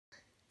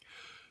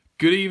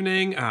Good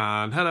evening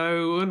and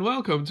hello and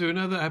welcome to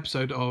another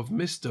episode of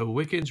Mr.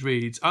 Wickins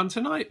Reads. And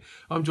tonight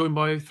I'm joined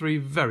by three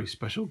very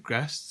special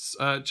guests.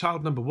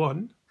 Child number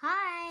 1.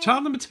 Hi.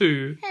 Child number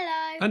 2.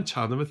 Hello. And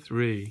child number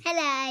 3.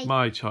 Hello.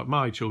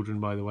 My children,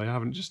 by the way. I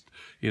haven't just,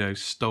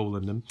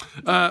 stolen them.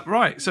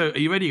 Right, so are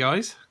you ready,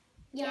 guys?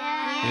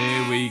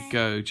 Yeah. Here we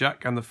go.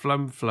 Jack and the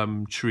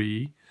Flum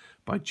Tree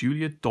by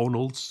Julia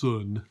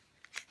Donaldson.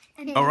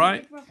 All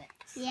right.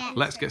 Yeah.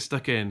 Let's get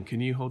stuck in.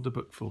 Can you hold the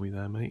book for me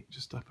there, mate?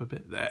 Just up a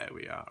bit. There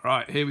we are.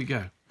 Right, here we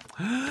go.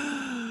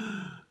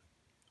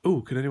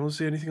 Oh, can anyone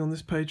see anything on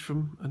this page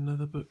from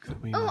another book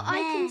that we know? Oh, I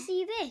can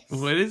see this.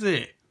 What is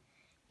it?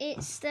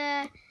 It's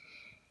the...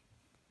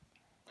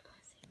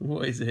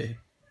 What is it?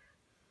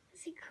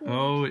 What's it called?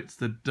 Oh, it's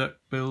the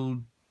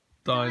duck-billed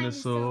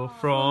dinosaur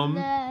from...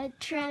 The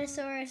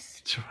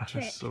Tyrannosaurus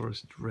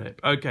Tyrannosaurus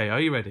Drip. Okay, are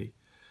you ready?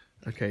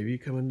 Okay, you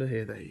come under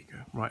here. There you go.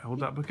 Right,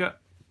 hold that book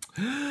up.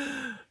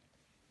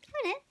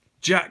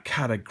 Jack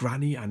had a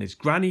granny and his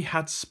granny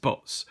had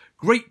spots.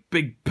 Great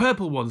big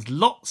purple ones,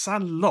 lots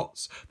and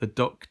lots. The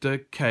doctor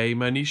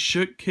came and he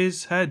shook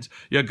his head.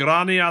 Your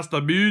granny has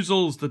the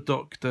measles, the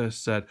doctor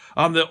said.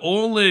 And the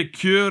only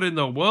cure in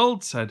the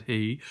world, said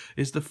he,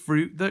 is the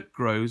fruit that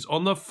grows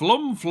on the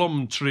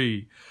Flum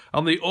tree.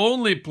 And the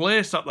only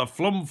place that the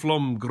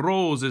Flum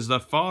grows is the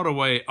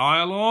faraway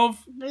Isle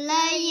of...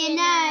 Blow your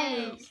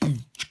nose.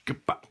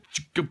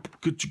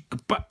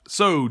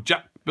 So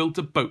Jack built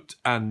a boat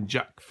and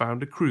Jack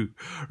found a crew.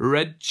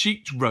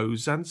 Red-cheeked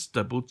Rose and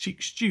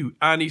stubble-cheeked Stew.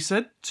 And he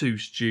said to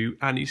Stew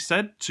and he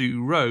said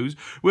to Rose,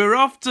 we're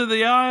off to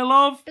the Isle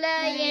of...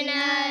 Blow your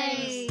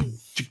nose.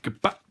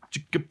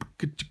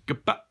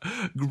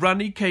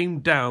 Granny came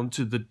down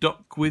to the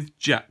dock with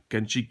Jack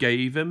and she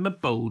gave him a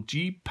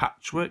bulgy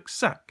patchwork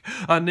sack.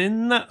 And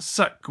in that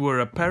sack were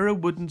a pair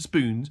of wooden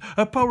spoons,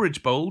 a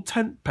porridge bowl,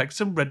 tent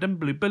pegs and red and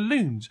blue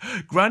balloons,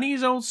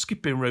 Granny's old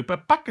skipping rope, a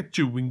pack of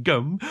chewing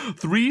gum,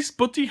 3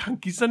 spotty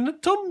hankies and a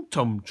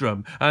tom-tom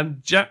drum.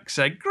 And Jack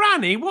said,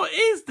 Granny, what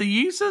is the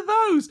use of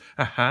those?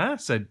 Aha,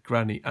 said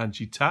Granny, and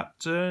she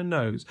tapped her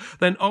nose.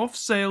 Then off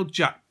sailed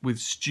Jack with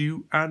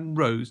Stew and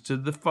Rose to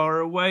the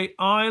faraway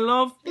Isle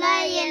of...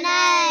 Blow your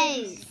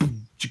nose.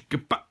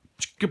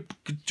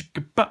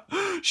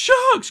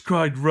 Sharks,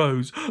 cried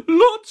Rose.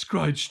 Lots,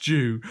 cried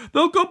Stew.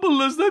 They'll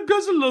gobble us, they'll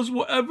guzzle us,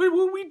 whatever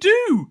will we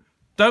do?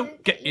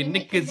 Don't get your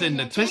knickers in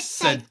a twist,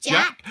 said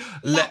Jack.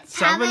 Let's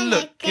have a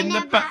look in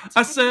the back.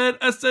 I said,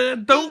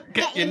 don't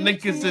get your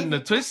knickers in a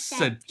twist,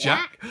 said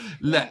Jack.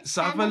 Let's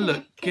have a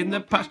look in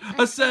the patch.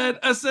 I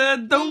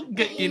said, don't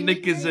get your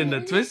knickers in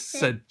a twist,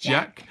 said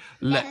Jack.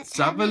 Let's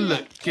have a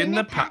look in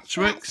the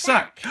patchwork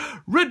sack.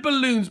 Red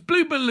balloons,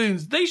 blue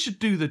balloons, they should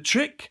do the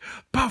trick.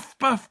 Puff,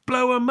 puff,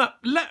 blow 'em up,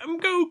 let 'em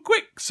go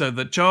quick. So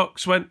the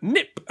sharks went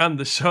nip and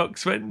the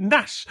sharks went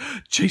nash,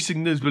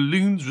 chasing those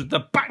balloons with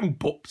the bang,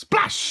 pop,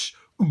 splash.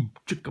 A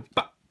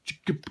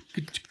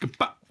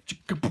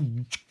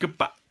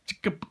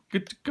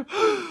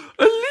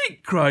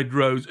leak, cried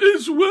Rose.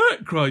 It's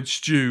wet, cried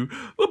Stew.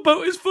 The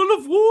boat is full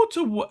of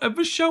water,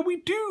 whatever shall we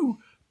do?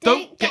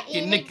 Don't get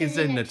your knickers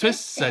in a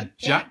twist, said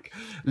Jack.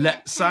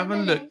 Let's have a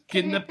look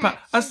in the patch.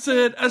 I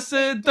said,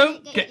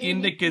 don't get your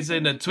knickers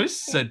in a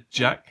twist, said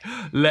Jack.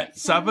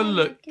 Let's have a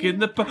look in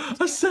the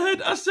patch. I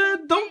said,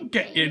 don't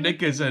get your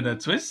knickers in a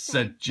twist,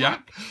 said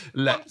Jack.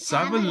 Let's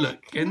have a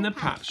look in the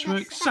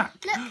patchwork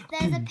sack. Look,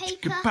 there's a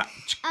paper boat.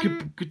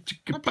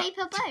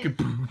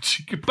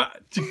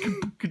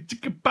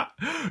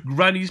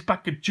 Granny's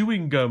pack of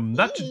chewing gum,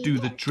 that should do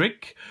the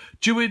trick.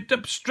 Chew it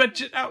up, stretch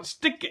it out,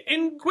 stick it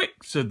in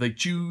quick. So they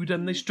chewed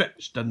and they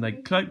stretched and they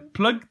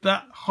plugged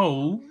that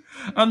hole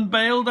and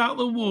bailed out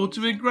the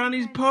water in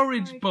Granny's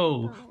porridge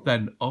bowl.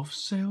 Then off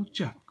sailed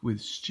Jack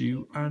with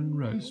Stew and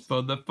Rose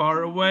for the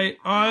faraway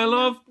Isle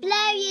of...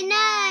 Blow your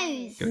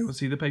nose. Can anyone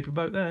see the paper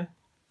boat there?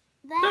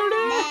 There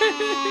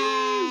it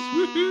is!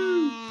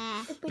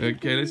 Woohoo!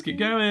 Okay, let's keep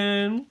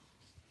going.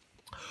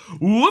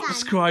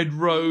 Whoops, cried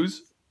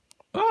Rose.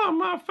 Oh,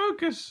 my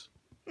focus.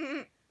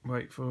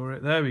 Wait for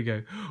it. There we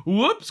go.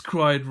 Whoops,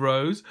 cried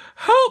Rose.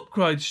 Help,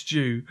 cried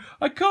Stew.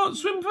 I can't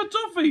swim for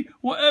toffee.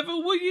 Whatever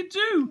will you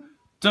do?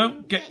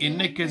 Don't get your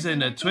knickers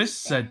in a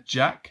twist, said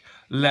Jack.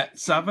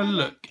 Let's have a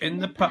look in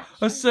the patch.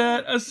 I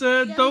said,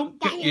 don't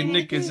get your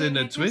knickers in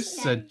a twist,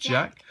 said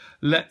Jack.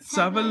 Let's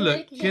have a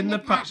look in the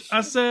patch.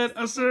 I said,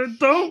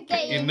 don't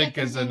get your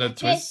knickers in a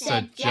twist,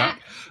 said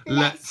Jack.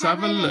 Let's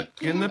have a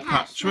look in the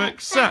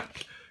patchwork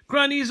sack.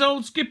 Granny's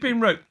old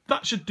skipping rope,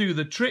 that should do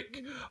the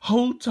trick.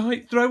 Hold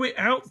tight, throw it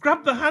out,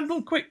 grab the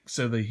handle quick.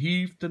 So they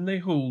heaved and they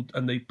hauled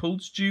and they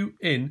pulled Stew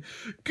in.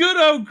 Good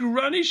old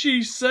Granny,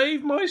 she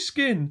saved my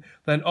skin.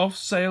 Then off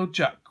sailed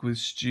Jack with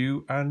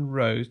Stew and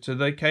Rose till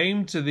they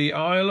came to the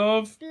Isle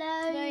of... Blow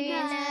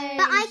your nose.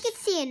 But I could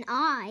see an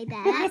eye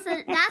there.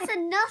 That's a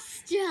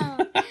nostril.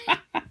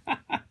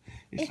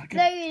 It's like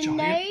blow a your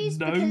nose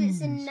giant because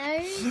it's a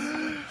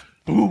nose.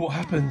 Ooh, what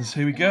happens?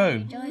 Here we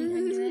go.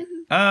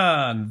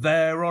 And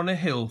there on a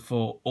hill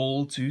for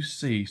all to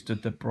see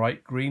stood the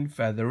bright green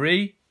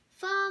feathery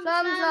Farm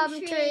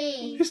Flum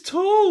tree. It's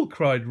tall,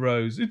 cried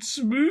Rose. It's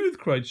smooth,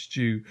 cried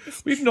Stu.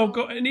 We've not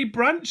got any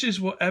branches.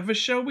 Whatever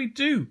shall we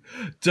do?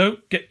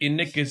 Don't get your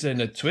knickers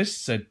in a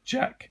twist, said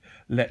Jack.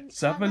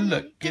 Let's have a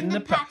look in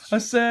the patch. I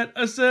said,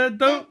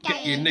 don't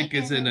get your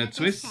knickers in a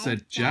twist,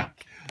 said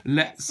Jack.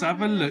 Let's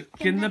have a look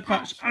in the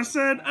patch. I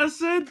said,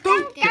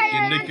 don't get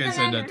your knickers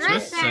in a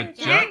twist, said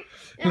Jack.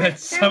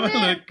 Let's have a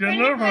look in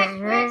the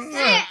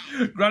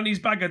patch. Granny's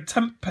bag of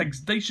tent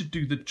pegs, they should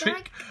do the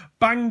trick.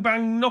 Bang,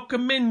 bang, knock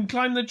 'em in,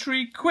 climb the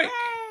tree quick.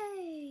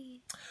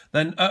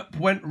 Then up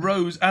went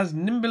Rose as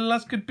nimble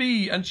as could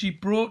be, and she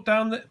brought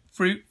down the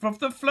fruit from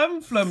the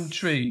flum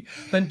tree.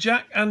 Then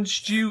Jack and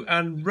Stu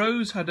and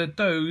Rose had a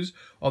doze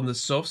on the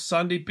soft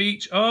sandy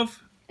beach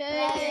of...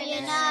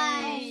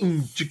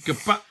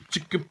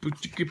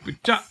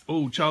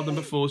 Oh, child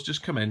number 4's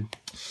just come in.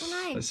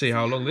 Let's see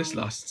how long this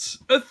lasts.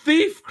 A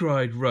thief,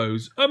 cried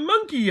Rose. A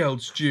monkey,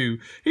 yelled Stu.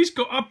 He's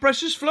got our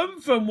precious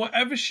flum.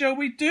 Whatever shall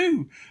we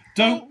do?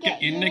 Don't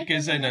get your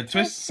knickers in a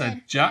twist,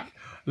 said Jack.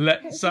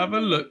 Let's have a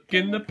look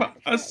in the patch.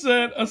 I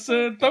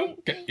said,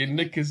 don't get your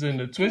knickers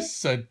in a twist,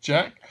 said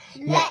Jack.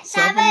 Let's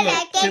have a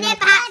look in the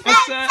patch.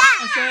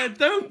 I said,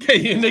 don't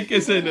get your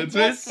knickers in a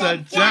twist,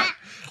 said Jack.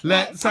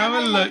 Let's have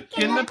a look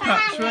in the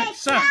patchwork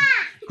sack.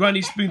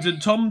 Granny Spoons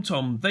and Tom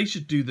Tom, they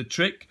should do the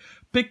trick.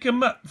 Pick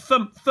 'em up,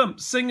 thump, thump,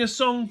 sing a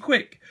song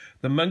quick.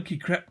 The monkey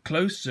crept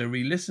closer,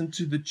 he listened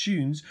to the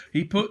tunes.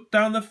 He put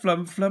down the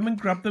flum and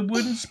grabbed the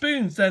wooden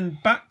spoons. Then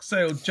back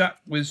sailed Jack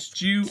with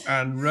Stu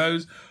and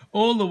Rose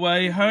all the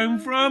way home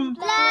from...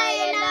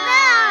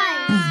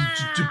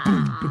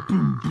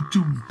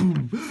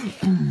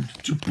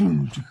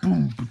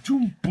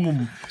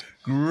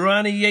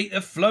 Granny ate the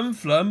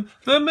flum,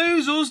 the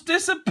measles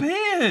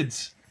disappeared.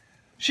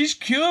 She's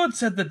cured,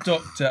 said the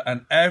doctor,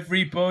 and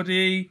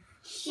everybody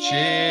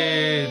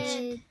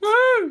cheered.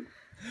 Woo!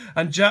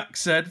 And Jack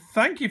said,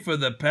 thank you for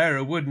the pair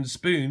of wooden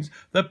spoons,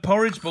 the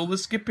porridge bowl, the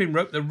skipping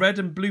rope, the red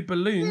and blue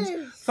balloons.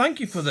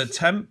 Thank you for the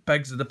tent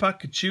pegs and the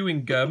pack of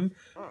chewing gum.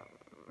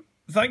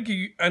 Thank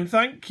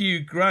you,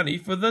 Granny,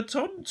 for the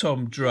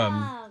tom-tom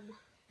drum.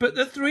 But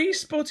the 3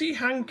 spotty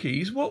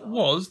hankies, what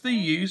was the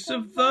use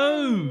of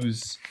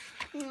those?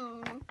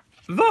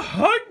 The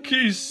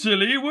hankies,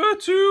 silly, were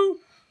to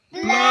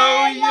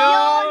blow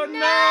your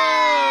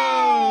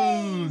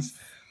nose.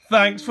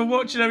 Thanks for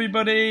watching,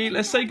 everybody.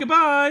 Let's say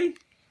goodbye.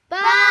 Bye.